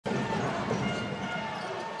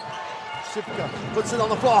Sipka puts it on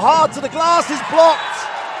the floor, hard to the glass, is blocked.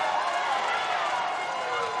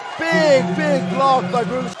 Big block by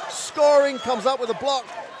Guelich. Scoring, comes up with a block.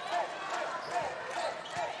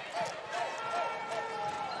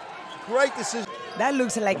 Great decision. That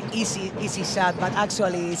looks like easy shot, but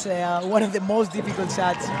actually it's one of the most difficult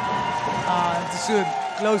shots to shoot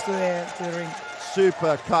close to the ring.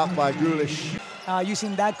 Super cut by Guelich.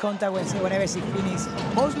 Using that contact whenever she finishes,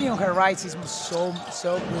 mostly on her right, is so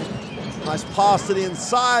good. Nice pass to the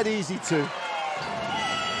inside, easy two.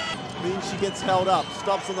 Means she gets held up,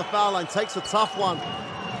 stops on the foul line, takes a tough one.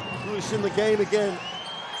 Guelich in the game again.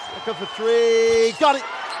 Looking for three, got it!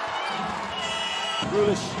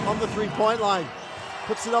 Guelich on the three-point line.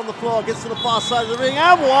 Puts it on the floor, gets to the far side of the ring,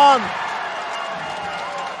 and one!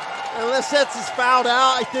 And Lesets is fouled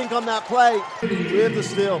out, I think, on that play. We have the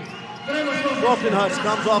steal. Brockenhurst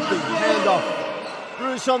comes off the handoff.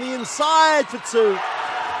 Guelich on the inside for two.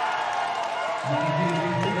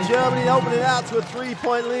 And Germany open it out to a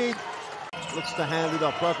three-point lead. Looks to hand it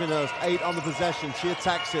off. Brockenhurst, 8 on the possession. She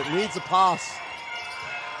attacks it, needs a pass.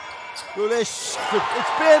 Guelich,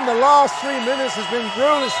 it's been the last 3 minutes has been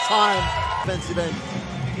Guelich time. Defensive end.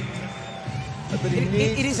 But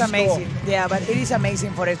it is amazing. Yeah, but it is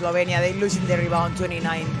amazing for Slovenia. They're losing the rebound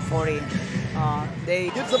 29-40. They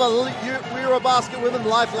gives them a Eurobasket women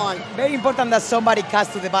lifeline. Very important that somebody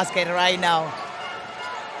cuts to the basket right now.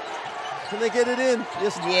 Can they get it in?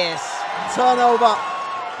 Yes. Turnover.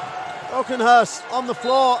 Brockenhurst on the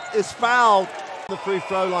floor is fouled on the free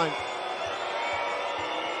throw line.